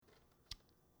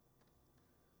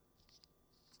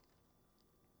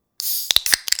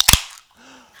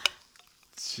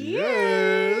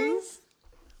Cheers.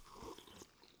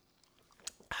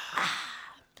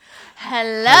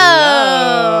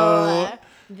 Hello.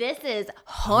 This is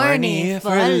Horny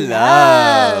for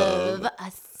Love,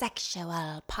 a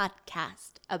sexual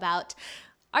podcast about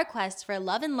our quest for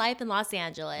love and life in Los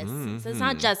Angeles. So it's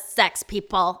not just sex,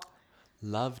 people.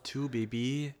 Love too,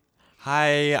 baby.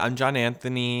 Hi, I'm John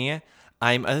Anthony.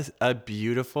 I'm a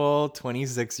beautiful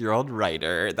 26-year-old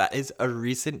writer that is a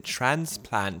recent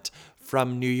transplant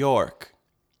from New York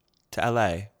to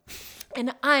LA.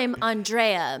 And I'm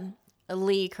Andrea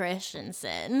Lee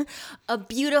Christensen, a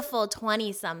beautiful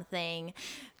 20-something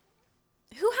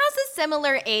who has a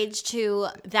similar age to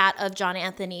that of John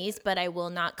Anthony's, but I will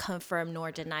not confirm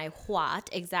nor deny what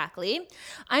exactly.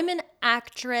 I'm an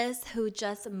actress who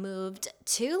just moved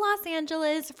to Los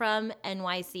Angeles from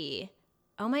NYC.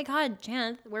 Oh my God,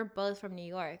 Jan, we're both from New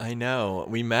York. I know.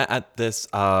 We met at this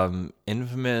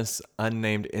infamous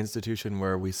unnamed institution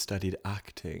where we studied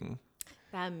acting.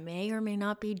 That may or may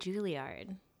not be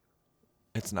Juilliard.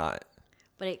 It's not.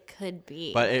 But it could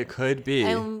be.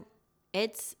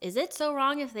 Is it so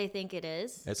wrong if they think it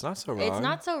is? It's not so wrong. It's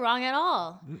not so wrong at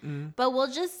all. Mm-mm. But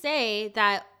we'll just say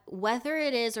that whether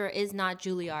it is or is not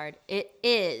Juilliard, it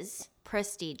is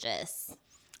prestigious.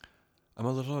 I'm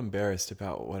a little embarrassed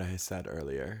about what I said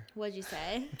earlier. What'd you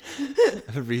say?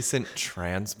 A recent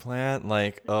transplant?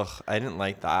 I didn't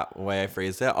like that way I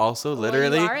phrased it. Also,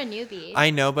 literally... Well, you are a newbie. I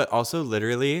know, but also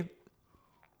literally,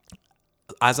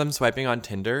 as I'm swiping on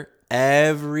Tinder,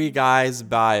 every guy's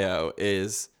bio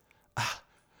is...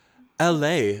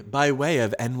 LA by way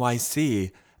of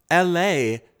NYC.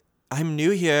 LA, I'm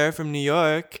new here from New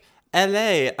York.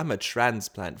 LA, I'm a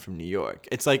transplant from New York.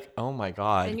 It's like, oh my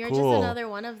God, and you're cool. just another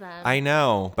one of them. I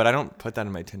know, but I don't put that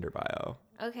in my Tinder bio.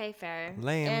 Okay, fair.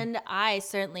 Lame. And I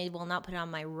certainly will not put it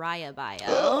on my Raya bio.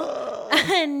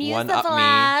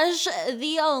 Newsflash,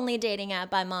 the only dating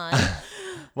app I'm on.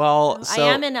 Well, so...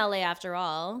 I am in LA after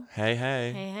all. Hey.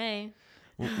 Hey.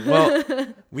 Well,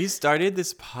 we started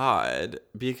this pod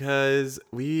because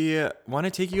we want to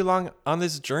take you along on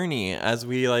this journey as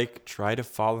we try to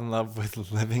fall in love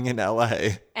with living in LA.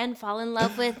 And fall in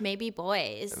love with maybe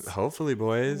boys. Hopefully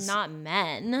boys. Not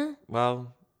men.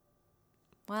 Well,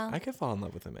 I could fall in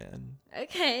love with a man.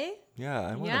 Okay. Yeah,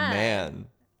 I want a man.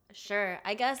 Sure.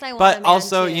 I guess I want a man But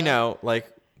also, too.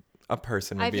 A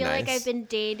person would be nice. I feel like I've been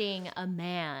dating a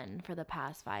man for the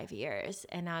past 5 years,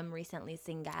 and I'm recently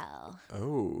single.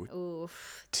 Oh.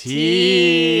 Oof.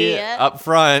 Tea up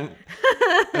front.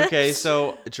 Okay,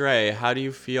 so Dre, how do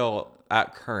you feel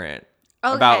at current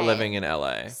about living in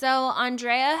LA? So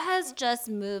Andrea has just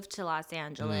moved to Los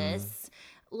Angeles,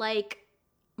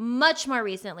 much more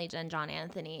recently than John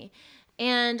Anthony.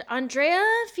 And Andrea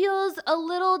feels a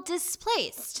little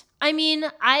displaced. I mean,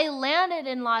 I landed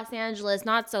in Los Angeles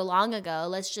not so long ago,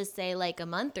 let's just say a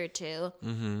month or two.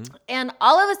 Mm-hmm. And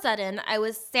all of a sudden, I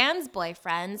was Sans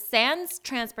boyfriend, Sans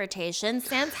transportation,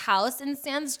 Sans house, and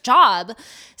Sans job.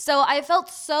 So I felt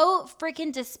so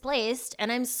freaking displaced,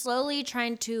 and I'm slowly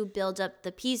trying to build up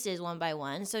the pieces one by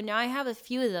one. So now I have a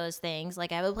few of those things. I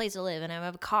have a place to live and I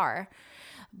have a car.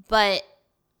 But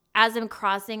as I'm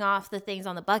crossing off the things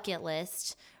on the bucket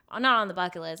list, not on the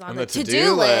bucket list, on the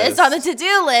to-do list. On the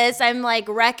to-do list, I'm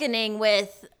reckoning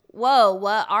with, whoa,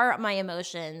 what are my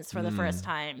emotions for the first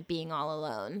time being all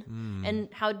alone? And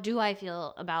how do I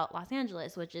feel about Los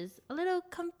Angeles, which is a little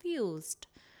confused.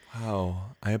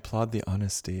 Wow, I applaud the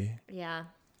honesty. Yeah.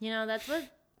 That's what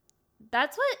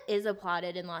is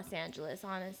applauded in Los Angeles,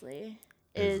 honestly.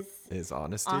 Is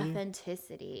honesty?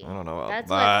 Authenticity. I don't know about That's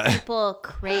that. what people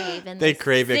crave. They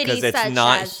crave it because it's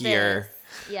not here.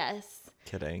 Yes.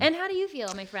 Kidding. And how do you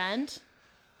feel, my friend?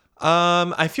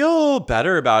 I feel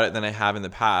better about it than I have in the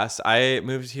past. I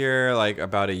moved here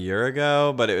about a year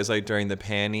ago, but it was during the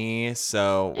panty,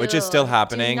 which is still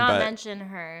happening. Do not mention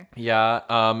her. Yeah.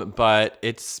 But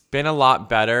it's been a lot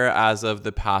better as of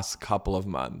the past couple of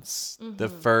months. Mm-hmm.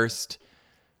 The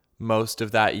most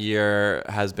of that year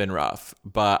has been rough,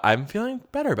 but I'm feeling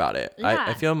better about it. Yeah.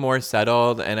 I feel more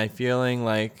settled, and I'm feeling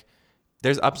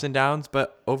there's ups and downs,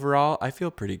 but overall I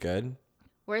feel pretty good.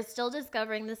 We're still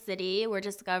discovering the city. We're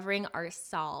discovering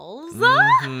ourselves.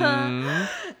 Mm-hmm.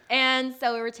 And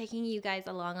so we were taking you guys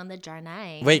along on the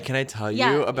Jaunai. Wait, can I tell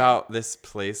you about this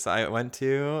place I went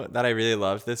to that I really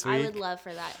loved this week? I would love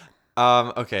for that.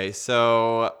 Okay,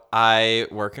 so I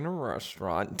work in a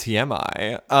restaurant,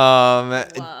 TMI,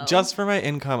 just for my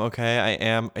income, okay? I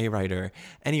am a writer.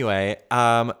 Anyway,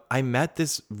 I met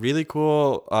this really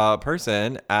cool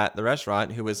person at the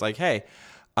restaurant who was like, hey,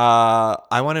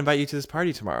 I want to invite you to this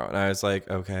party tomorrow. And I was like,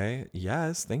 okay,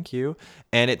 yes, thank you.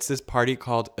 And it's this party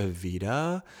called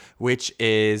Evita, which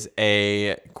is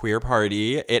a queer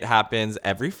party. It happens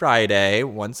every Friday,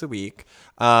 once a week,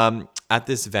 at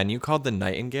this venue called the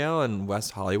Nightingale in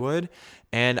West Hollywood.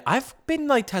 And I've been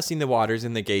like testing the waters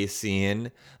in the gay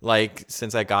scene like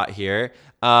since I got here.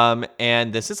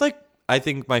 And this is like I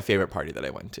think my favorite party that I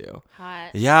went to.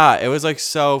 Hot. Yeah, it was like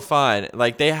so fun.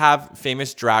 Like they have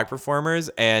famous drag performers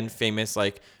and famous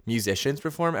like musicians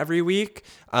perform every week.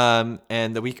 And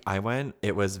the week I went,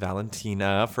 it was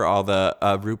Valentina for all the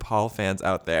RuPaul fans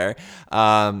out there.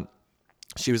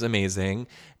 She was amazing.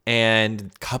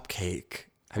 And Cupcake.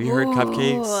 Have you heard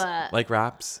Cupcakes? Like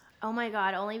raps? Oh my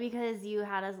God, only because you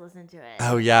had us listen to it.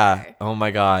 Oh yeah. Oh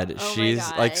my God. Oh my She's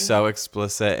God. like so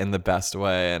explicit in the best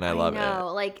way and I love it.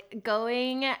 Like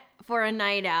going for a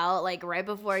night out, like right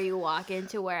before you walk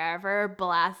into wherever,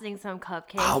 blasting some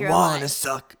Cupcake. I wanna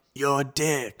suck your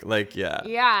dick. Like, yeah.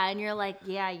 Yeah, and you're like,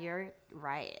 yeah, you're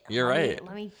right. You're right.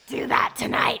 Let me do that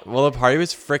tonight. Well, the party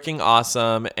was freaking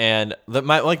awesome, and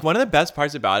one of the best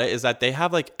parts about it is that they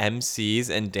have like MCs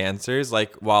and dancers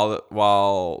like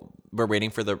while we're waiting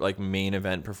for the like main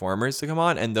event performers to come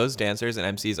on, and those dancers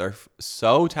and MCs are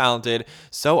so talented,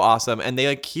 so awesome, and they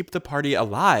like keep the party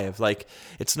alive. Like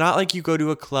it's not like you go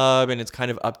to a club and it's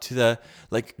kind of up to the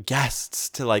like guests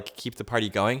to like keep the party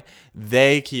going.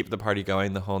 They keep the party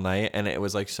going the whole night, and it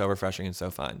was like so refreshing and so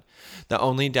fun. The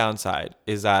only downside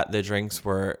is that the drinks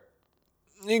were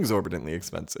exorbitantly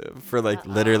expensive for like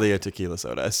literally a tequila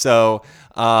soda. So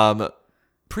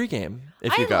pre-game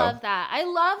if you go. I love that. I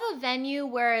love a venue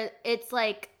where it's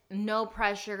like no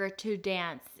pressure to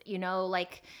dance, you know,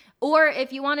 like, or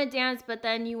if you want to dance but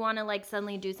then you want to like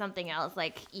suddenly do something else,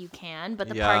 like you can, but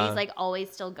the party's like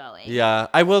always still going. Yeah,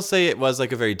 I will say it was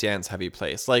like a very dance heavy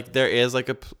place. Like there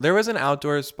was an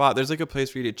outdoor spot, there's like a place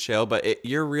for you to chill, but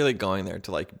you're really going there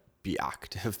to like be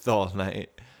active the whole night.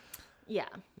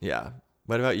 Yeah.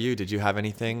 What about you? Did you have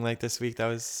anything like this week that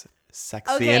was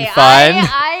sexy and fun?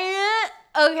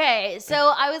 Okay,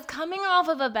 so I was coming off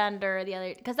of a bender the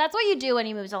other, because that's what you do when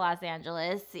you move to Los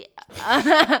Angeles,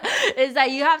 is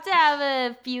that you have to have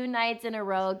a few nights in a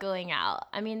row going out.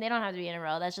 I mean, they don't have to be in a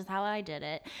row. That's just how I did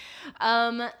it.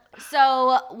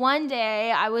 So one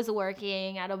day I was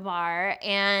working at a bar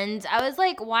and I was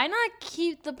like, why not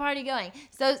keep the party going?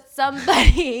 So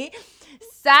somebody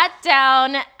sat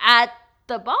down at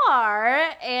the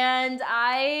bar and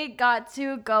I got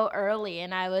to go early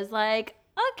and I was like,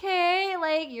 okay,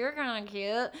 like you're kind of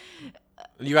cute.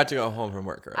 You got to go home from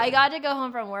work early. I got to go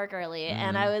home from work early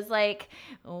and I was like,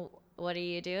 what are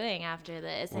you doing after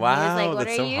this? And wow, he was like, what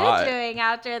that's are so you hot. doing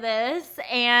after this?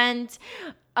 And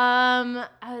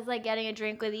I was like getting a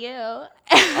drink with you. Oh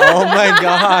my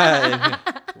God.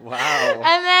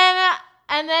 Wow.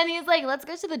 And then he's like, let's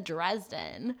go to the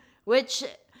Dresden,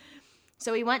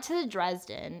 so we went to the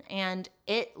Dresden, and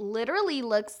it literally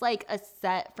looks like a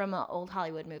set from an old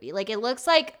Hollywood movie. Like, it looks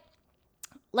like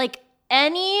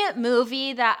any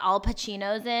movie that Al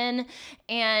Pacino's in,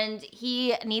 and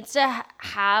he needs to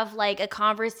have, like, a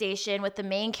conversation with the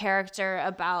main character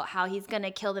about how he's going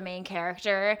to kill the main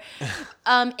character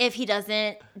if he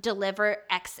doesn't deliver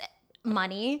X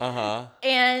money. Uh-huh.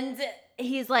 And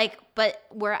he's like, but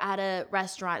we're at a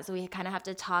restaurant, so we kind of have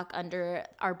to talk under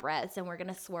our breaths, and we're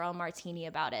going to swirl a martini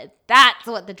about it. That's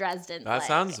what the Dresden's like. That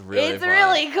sounds really It's fun.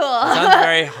 really cool. It sounds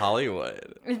very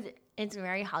Hollywood. It's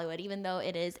very Hollywood, even though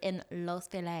it is in Los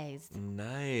Feliz.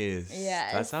 Nice.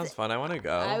 Yes. That sounds fun. I want to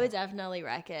go. I would definitely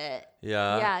wrec it.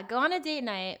 Yeah. Yeah, go on a date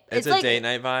night. It's a like, date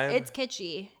night vibe? It's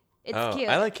kitschy. It's cute.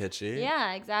 I like kitschy.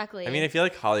 Yeah, exactly. I mean, I feel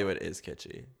like Hollywood is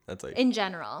kitschy. That's like... in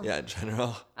general. Yeah, in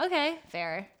general. Okay,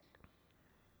 fair.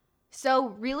 So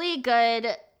really good,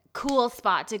 cool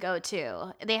spot to go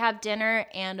to. They have dinner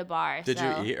and a bar. Did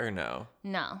you eat or no?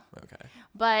 No. Okay.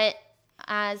 But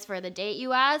as for the date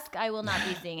you ask, I will not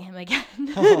be seeing him again.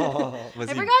 I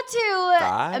forgot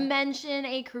to mention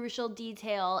a crucial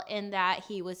detail in that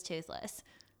he was toothless.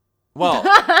 Well,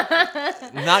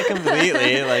 not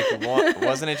completely. Like,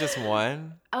 wasn't it just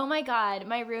one? Oh my God.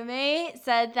 My roommate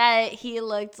said that he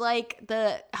looked like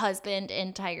the husband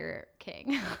in Tiger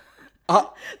King.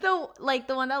 The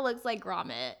one that looks like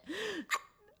Gromit.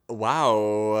 Wow.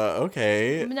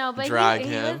 Okay. No, but drag he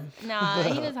him. He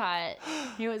was hot.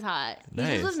 He was hot. Nice.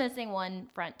 He just was missing one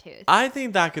front tooth. I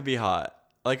think that could be hot.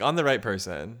 Like on the right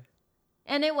person.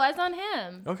 And it was on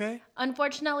him. Okay.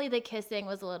 Unfortunately, the kissing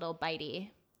was a little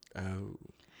bitey. Oh.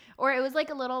 Or it was like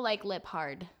a little like lip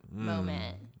hard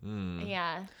moment.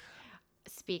 Yeah.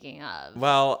 Speaking of.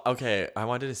 Well, okay. I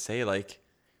wanted to say like,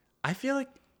 I feel like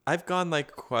I've gone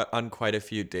like on quite a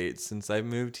few dates since I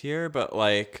moved here, but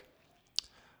like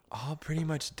all pretty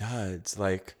much duds.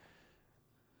 Like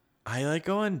I like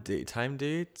go on daytime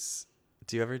dates.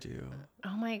 Do you ever do?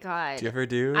 Oh my Do God. you ever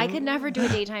do? I could never do a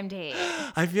daytime date.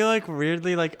 I feel like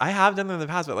weirdly, like I have done them in the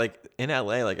past, but like in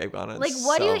LA, like I've gone on Like,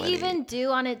 what do so you many. even do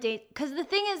on a date? Because the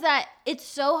thing is that it's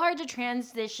so hard to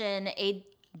transition a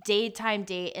daytime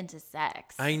date into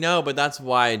sex. I know, but that's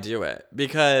why I do it.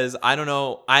 Because I don't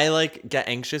know, I like get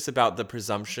anxious about the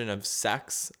presumption of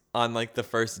sex on like the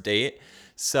first date.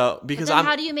 So But because then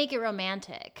how do you make it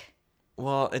romantic?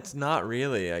 well, it's not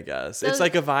really, I guess. So- It's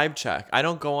like a vibe check. I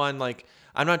don't go on like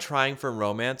I'm not trying for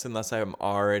romance unless I'm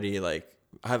already like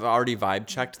I've already vibe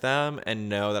checked them and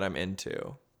know that I'm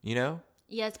into, you know?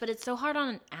 Yes, but it's so hard on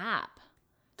an app.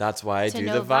 That's why I To do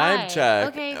know the vibe vibe. check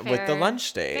Okay, with the fair.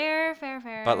 lunch date.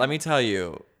 Fair. But let me tell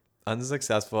you,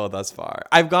 unsuccessful thus far.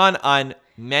 I've gone on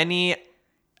many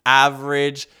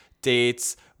average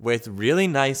dates with really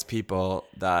nice people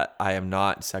that I am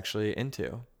not sexually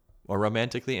into or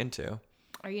romantically into.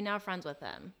 Are you now friends with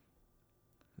them?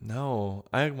 No,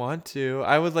 I want to.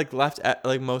 I was like left at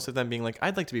like most of them being like,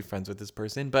 I'd like to be friends with this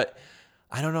person, but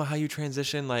I don't know how you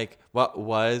transition like what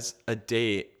was a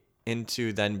date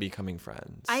into then becoming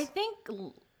friends. I think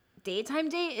daytime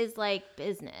date is like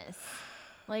business.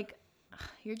 Like,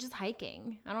 you're just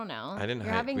hiking. I don't know. I didn't You're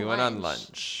hike. having We went on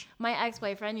lunch. My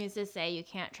ex-boyfriend used to say you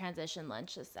can't transition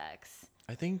lunch to sex.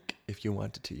 I think if you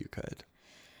wanted to, you could.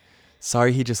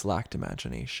 Sorry, he just lacked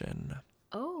imagination.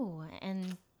 Oh,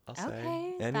 and I'll say.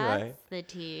 okay, Anyway. that's the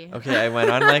tea. Okay, I went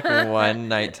on like one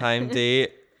nighttime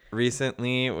date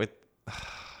recently with.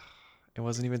 It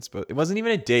wasn't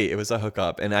even a date. It was a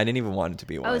hookup, and I didn't even want it to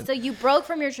be one. Oh, so you broke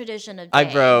from your tradition of I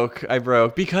date.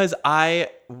 broke because I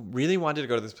really wanted to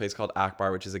go to this place called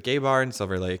Akbar, which is a gay bar in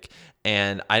Silver Lake,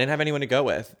 and I didn't have anyone to go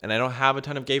with, and I don't have a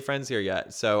ton of gay friends here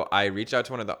yet. So I reached out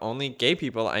to one of the only gay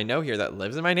people I know here that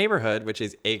lives in my neighborhood, which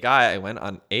is a guy I went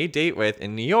on a date with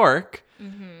in New York,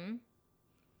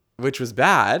 which was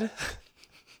bad.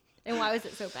 And why was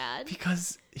it so bad?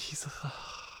 Because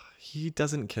he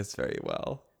doesn't kiss very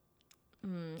well.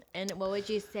 And what would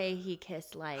you say he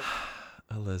kissed like?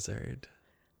 A lizard.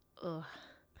 Ugh.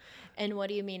 And what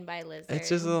do you mean by lizard? It's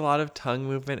just a lot of tongue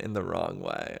movement in the wrong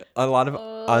way. A lot of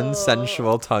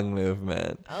unsensual tongue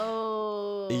movement.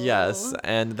 Oh. Yes,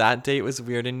 and that date was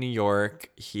weird in New York.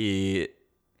 He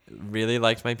really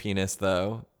liked my penis,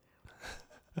 though.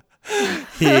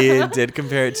 He did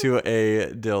compare it to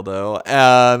a dildo,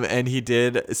 and he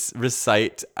did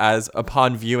recite as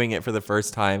upon viewing it for the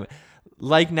first time,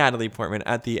 like Natalie Portman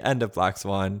at the end of Black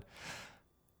Swan,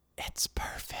 "It's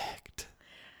perfect."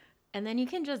 And then you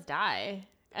can just die,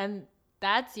 and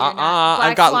that's your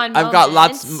Black Swan I've got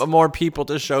lots moment. more people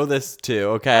to show this to.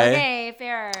 Okay. Okay,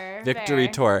 fair. Victory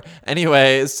fair. tour.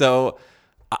 Anyway, so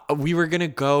we were gonna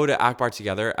go to Akbar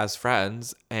together as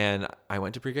friends, and I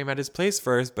went to pregame at his place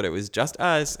first, but it was just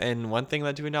us, and one thing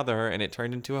led to another, and it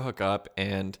turned into a hookup.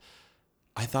 And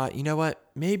I thought, you know what?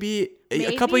 Maybe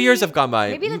a couple years have gone by.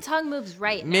 Maybe the tongue moves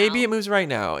right now. Maybe it moves right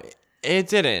now. It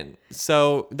didn't,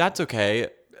 so that's okay.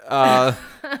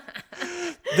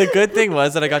 The good thing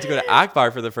was that I got to go to Akbar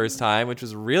for the first time, which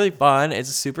was really fun. It's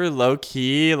super low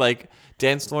key, like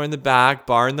dance floor in the back,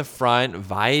 bar in the front,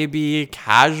 vibey,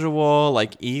 casual,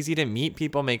 like easy to meet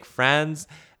people, make friends.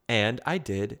 And I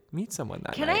did meet someone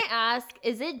that Can night. I ask,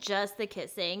 is it just the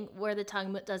kissing where the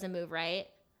tongue doesn't move right?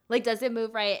 Like, does it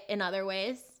move right in other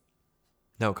ways?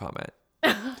 No comment.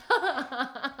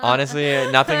 Honestly,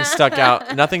 nothing stuck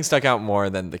out more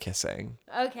than the kissing.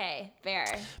 Okay, fair.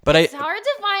 But it's hard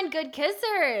to find good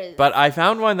kissers. But I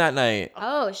found one that night.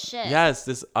 Oh, shit. Yes,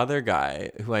 this other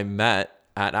guy who I met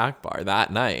at Akbar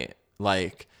that night,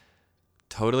 like,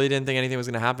 totally didn't think anything was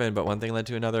going to happen, but one thing led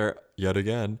to another yet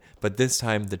again. But this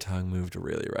time the tongue moved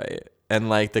really right. And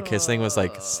like the kissing was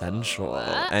like sensual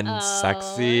and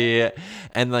sexy.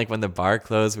 And like when the bar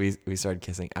closed, we started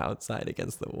kissing outside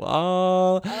against the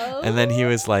wall. And then he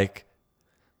was like,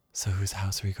 "So whose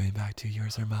house are we going back to?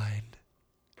 Yours or mine?"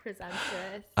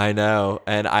 Presumptuous. I know.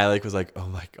 And I like was like, "Oh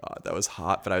my God, that was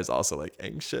hot." But I was also like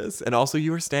anxious. And also you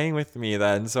were staying with me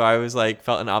then. So I was like,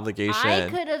 felt an obligation. I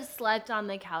could have slept on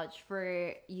the couch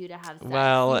for you to have sex.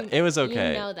 Well, it was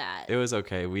okay. You know that. It was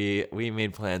okay. We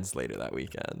made plans later that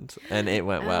weekend and it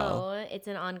went well. Oh, it's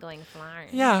an ongoing flirt.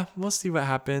 Yeah, we'll see what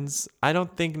happens. I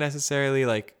don't think necessarily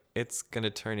like it's going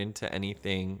to turn into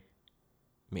anything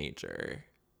major.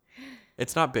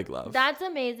 It's not big love. That's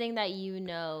amazing that you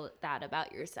know that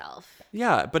about yourself.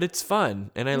 Yeah, but it's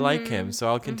fun and I like him, so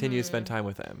I'll continue to spend time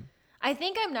with him. I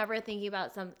think I'm never thinking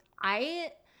about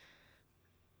I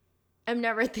am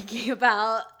never thinking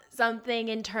about something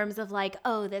in terms of like,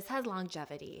 oh, this has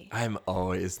longevity. I'm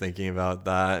always thinking about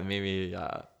that. Maybe,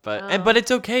 yeah. But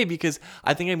it's okay because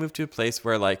I think I moved to a place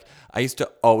where like I used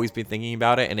to always be thinking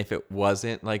about it. And if it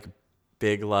wasn't like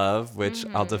big love, which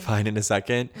I'll define in a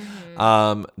second,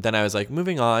 then I was like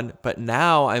moving on. But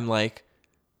now I'm like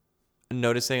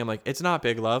noticing, I'm like, it's not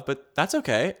big love, but that's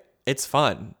okay. It's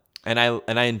fun. And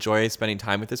I enjoy spending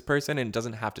time with this person, and it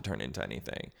doesn't have to turn into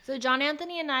anything. So John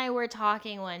Anthony and I were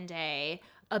talking one day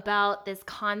about this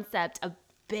concept of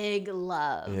big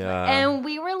love. Yeah. And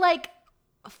we were like,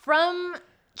 from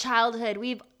childhood,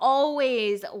 we've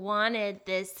always wanted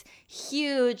this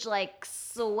huge, like,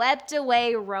 swept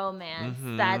away romance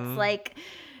that's like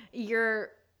your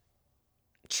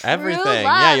true everything. love.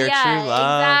 Yeah, your true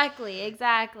love.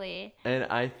 Exactly. And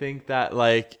I think that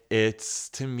like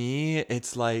to me,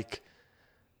 it's like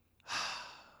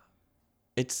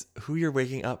it's who you're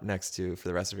waking up next to for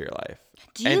the rest of your life.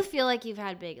 Do you feel like you've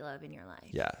had big love in your life?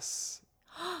 Yes.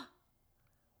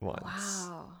 Once.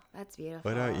 Wow, that's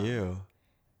beautiful. What about you?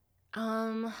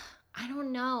 I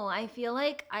don't know. I feel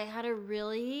like I had a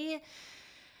really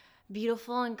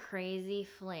beautiful and crazy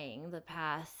fling the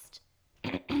past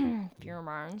few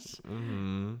months.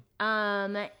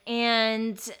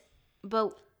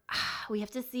 But we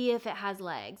have to see if it has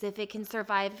legs, if it can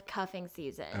survive cuffing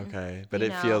season. Okay, but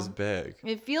it feels big.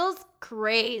 It feels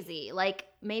crazy, like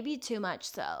maybe too much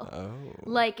so. Oh.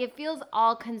 Like it feels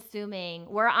all consuming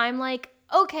where I'm like,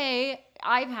 okay,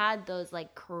 I've had those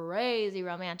like crazy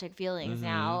romantic feelings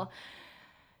now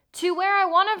to where I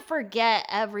want to forget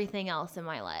everything else in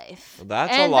my life. Well,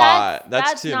 that's a lot.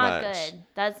 That's too not much. Good.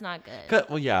 That's not good.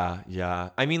 Well, yeah.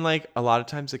 I mean, like a lot of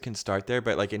times it can start there,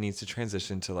 but like it needs to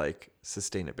transition to like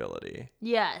sustainability.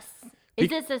 Yes.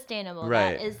 Is it sustainable?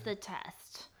 Right. That is the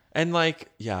test. And like,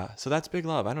 yeah, so that's big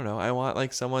love. I don't know. I want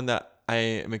like someone that I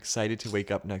am excited to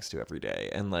wake up next to every day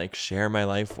and like share my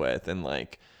life with and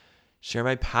like share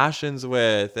my passions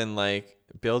with and like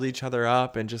build each other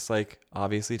up and just like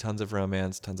obviously tons of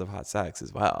romance, tons of hot sex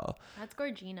as well. That's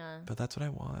Gorgina. But that's what I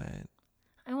want.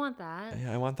 I want that.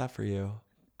 Yeah, I want that for you.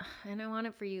 And I want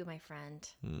it for you, my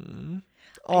friend.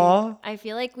 Aw. I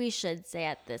feel like we should say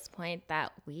at this point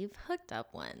that we've hooked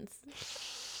up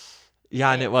once.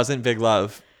 Yeah, and it wasn't big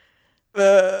love.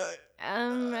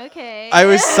 Okay. I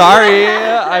was sorry.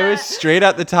 I was straight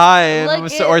at the time,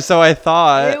 or so I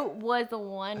thought. It was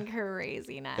one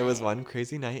crazy night. It was one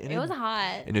crazy night. It was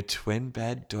hot. In a twin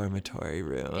bed dormitory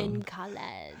room. In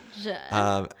college.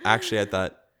 Actually at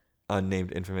that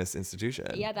unnamed infamous institution.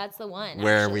 Yeah, that's the one.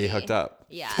 Where we hooked up.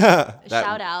 Yeah.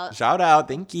 Shout out. Shout out.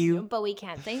 Thank you. But we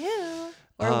can't say who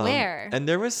or where. And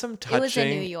there was some touching. It was in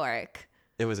New York.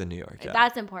 It was in New York, yeah.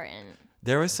 That's important.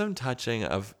 There was some touching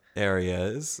of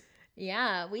areas.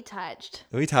 Yeah, we touched.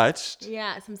 We touched?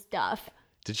 Yeah, some stuff.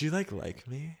 Did you like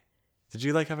me? Did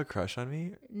you like have a crush on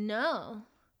me? No.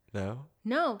 No?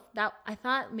 No, I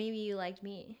thought maybe you liked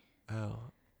me. Oh,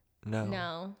 no.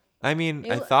 No. I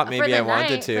mean, I thought maybe I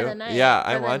wanted to. Yeah,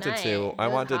 I wanted to. I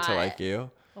wanted to like you.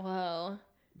 Whoa.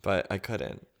 But I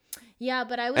couldn't. Yeah,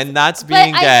 but I was. And that's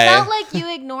being gay. I felt like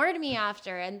you ignored me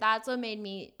after, and that's what made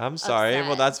me. I'm sorry. upset.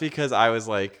 Well, that's because I was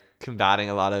like combating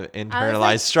a lot of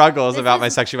internalized struggles about my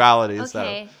sexuality.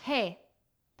 Okay. So. Hey,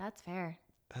 that's fair.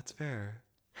 That's fair.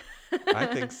 I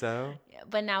think so.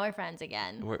 But now we're friends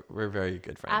again. We're very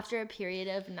good friends. After a period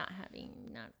of not having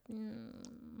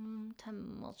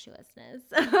tumultuousness.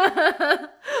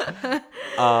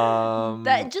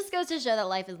 That just goes to show that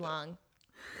life is long.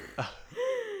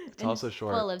 It's also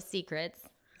short. Full of secrets.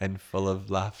 And full of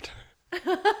laughter.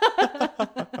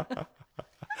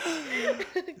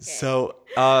 Okay. So,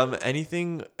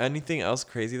 anything else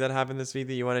crazy that happened this week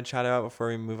that you want to chat about before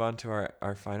we move on to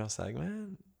our final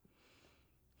segment?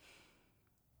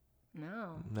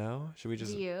 No? Should we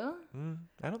just... Do you?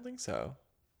 I don't think so.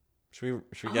 Should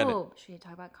we get it? Should we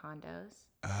talk about condos?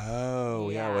 Oh,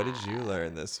 yeah. What did you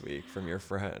learn this week from your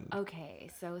friend? Okay,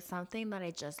 so something that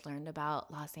I just learned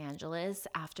about Los Angeles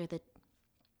after the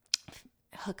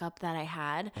hookup that I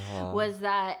had was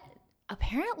that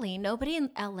apparently nobody in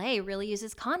LA really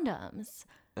uses condoms.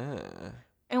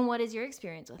 And what is your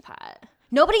experience with that?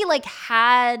 Nobody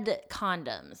had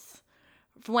condoms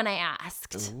when I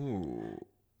asked. Ooh.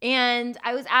 And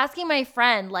I was asking my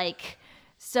friend,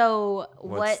 so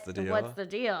what's the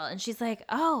deal? And she's like,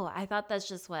 oh, I thought that's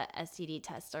just what STD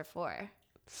tests are for.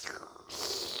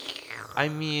 I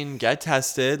mean, get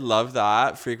tested. Love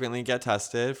that. Frequently get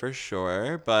tested for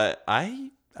sure. But I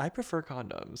prefer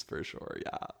condoms for sure.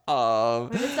 Yeah.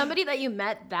 Was it somebody that you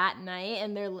met that night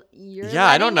and you're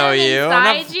I don't know you.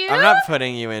 I'm not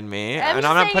putting you in me. I'm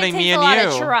not putting me in you. It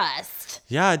takes a lot of trust.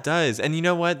 Yeah, it does. And you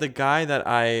know what? The guy that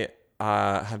I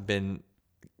have been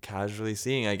casually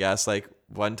seeing, I guess. Like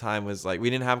one time was like, we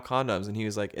didn't have condoms, and he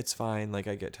was like, it's fine, like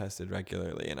I get tested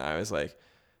regularly. And I was like,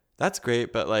 that's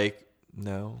great, but like,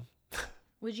 no.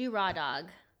 Would you raw dog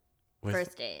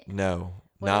first date? No.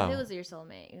 What if it was your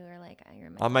soulmate? You were like,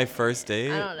 you're my on my soulmate. first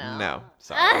date? I don't know. No,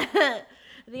 sorry. I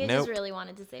think I Nope. just really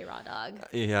wanted to say raw dog.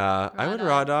 Yeah, I would dog.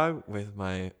 raw dog with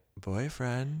my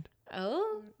boyfriend.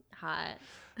 Oh, hot.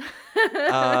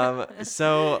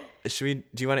 So do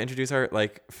you want to introduce our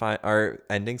our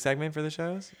ending segment for the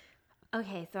shows?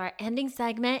 Okay, so our ending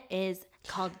segment is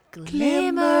called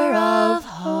Glimmer of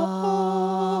Hope.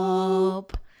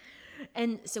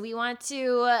 And so we want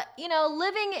to,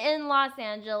 living in Los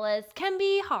Angeles can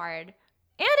be hard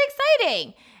and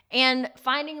exciting. And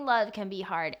finding love can be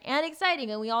hard and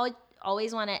exciting. And we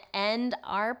always want to end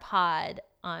our pod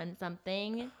on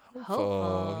something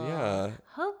hopeful. Yeah.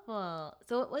 Hopeful.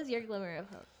 So what was your glimmer of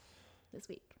hope this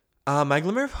week? My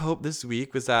glimmer of hope this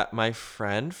week was that my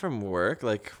friend from work,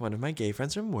 like one of my gay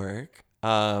friends from work,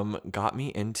 got me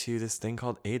into this thing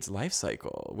called AIDS Life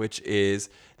Cycle, which is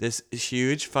this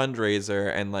huge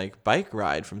fundraiser and like bike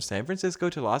ride from San Francisco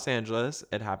to Los Angeles.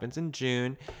 It happens in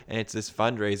June, and it's this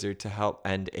fundraiser to help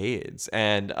end AIDS.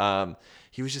 And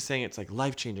he was just saying it's like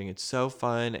life changing. It's so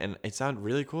fun, and it sounded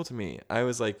really cool to me. I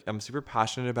was like, I'm super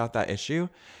passionate about that issue,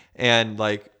 and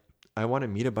like I want to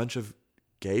meet a bunch of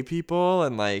gay people,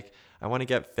 and like I want to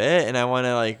get fit, and I want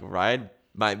to like ride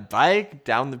my bike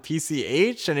down the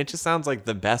PCH, and it just sounds like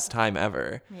the best time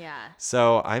ever. Yeah.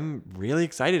 So I'm really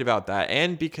excited about that.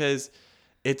 And because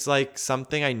it's like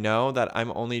something I know that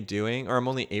I'm only doing, or I'm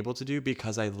only able to do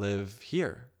because I live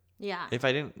here. Yeah. If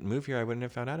I didn't move here, I wouldn't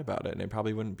have found out about it, and I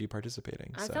probably wouldn't be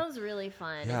participating. That sounds really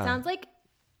fun. Yeah. It sounds like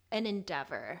an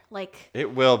endeavor. Like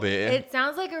it will be. It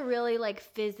sounds like a really like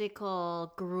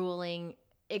physical, grueling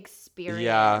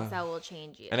experience that will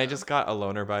change you. And I just got a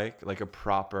loaner bike, like a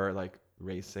proper like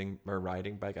racing or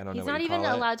riding bike. I don't know what you call it. He's not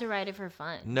even allowed to ride it for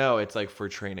fun. No, it's like for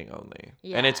training only.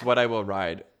 Yeah. And it's what I will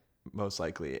ride most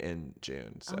likely in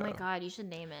June. So. Oh my God, you should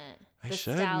name it. I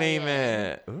should name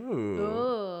it.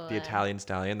 Ooh. The Italian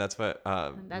Stallion. That's what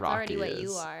that's Rocky already what is.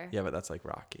 you are. Yeah, but that's like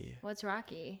Rocky. What's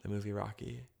Rocky? The movie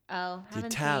Rocky. Oh, The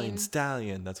Italian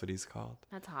Stallion. That's what he's called.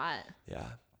 That's hot. Yeah.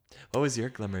 What was your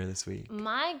glimmer this week?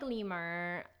 My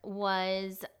glimmer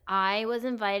was I was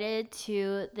invited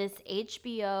to this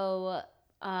HBO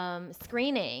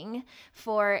screening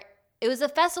it was a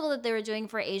festival that they were doing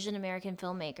for Asian American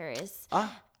filmmakers.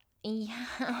 Yeah,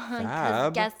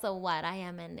 because guess what? I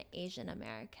am an Asian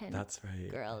American. That's right.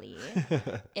 Girly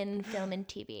in film and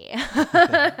TV.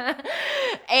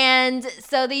 And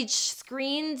so they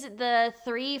screened the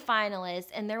 3 finalists,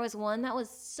 and there was one that was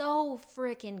so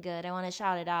freaking good. I want to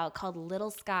shout it out, called Little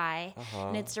Sky,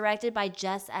 and it's directed by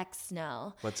Jess X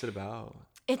Snow. What's it about?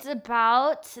 It's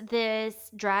about this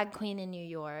drag queen in New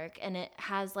York, and it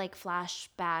has like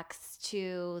flashbacks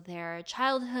to their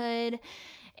childhood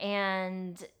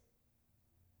and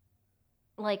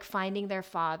like finding their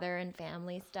father and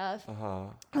family stuff.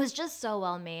 It was just so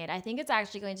well made. I think it's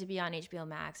actually going to be on HBO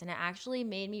Max, and it actually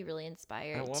made me really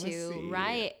inspired to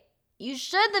write. You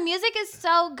should. The music is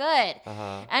so good.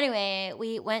 Anyway,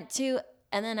 we went to,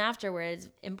 and then afterwards,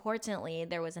 importantly,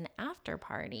 there was an after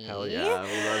party. Hell yeah,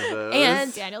 we love those.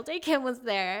 And Daniel Day-Kim was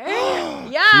there.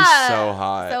 Yeah. He's so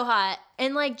hot. So hot.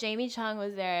 And like Jamie Chung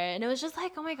was there. And it was just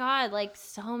like, oh my God, like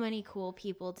so many cool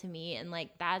people to meet. And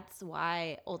like that's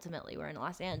why ultimately we're in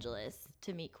Los Angeles,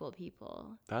 to meet cool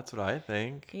people. That's what I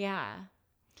think. Yeah.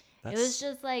 It was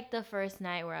just like the first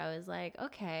night where I was like,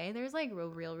 okay, there's like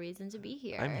real reason to be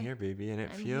here. I'm here, baby, and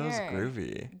it feels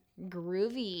groovy.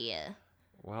 Groovy.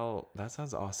 Well, that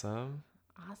sounds awesome.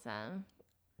 Awesome.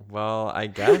 Well, I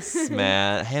guess,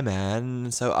 man. Hey,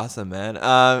 man. So awesome, man.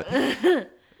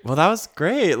 Well, that was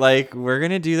great. Like, we're going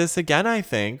to do this again, I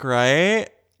think, right?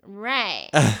 Right.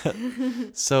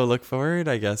 So look forward,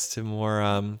 I guess, to more.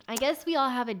 I guess we all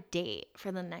have a date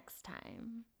for the next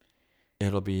time.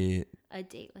 It'll be a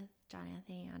date with John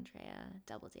Anthony, Andrea,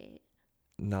 double date.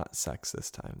 Not sex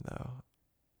this time, though.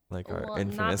 Like our not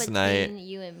infamous between night.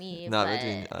 You and me. Not but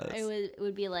between us. It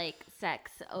would be like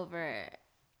sex over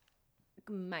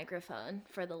microphone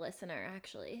for the listener,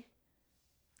 actually.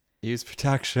 Use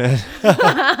protection.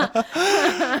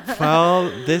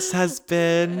 Well, this has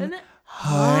been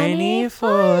Horny for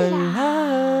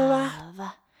Love.